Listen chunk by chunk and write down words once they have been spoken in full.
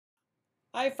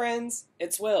Hi friends,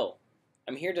 it's Will.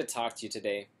 I'm here to talk to you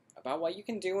today about what you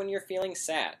can do when you're feeling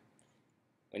sad.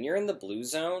 When you're in the blue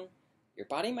zone, your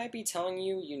body might be telling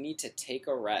you you need to take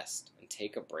a rest and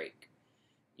take a break.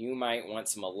 You might want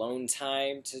some alone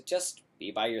time to just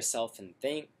be by yourself and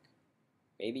think.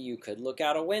 Maybe you could look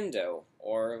out a window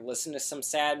or listen to some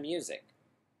sad music.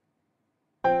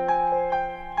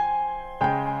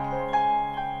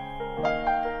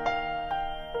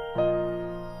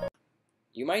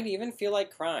 You might even feel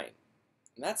like crying,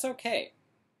 and that's okay.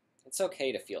 It's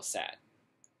okay to feel sad.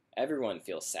 Everyone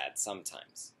feels sad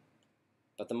sometimes.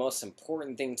 But the most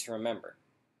important thing to remember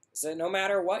is that no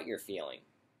matter what you're feeling,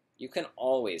 you can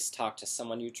always talk to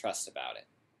someone you trust about it,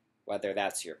 whether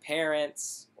that's your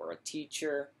parents, or a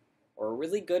teacher, or a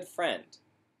really good friend.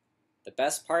 The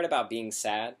best part about being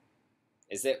sad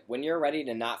is that when you're ready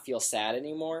to not feel sad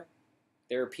anymore,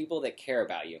 there are people that care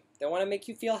about you, that want to make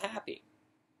you feel happy.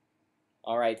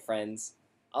 Alright, friends,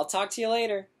 I'll talk to you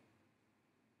later.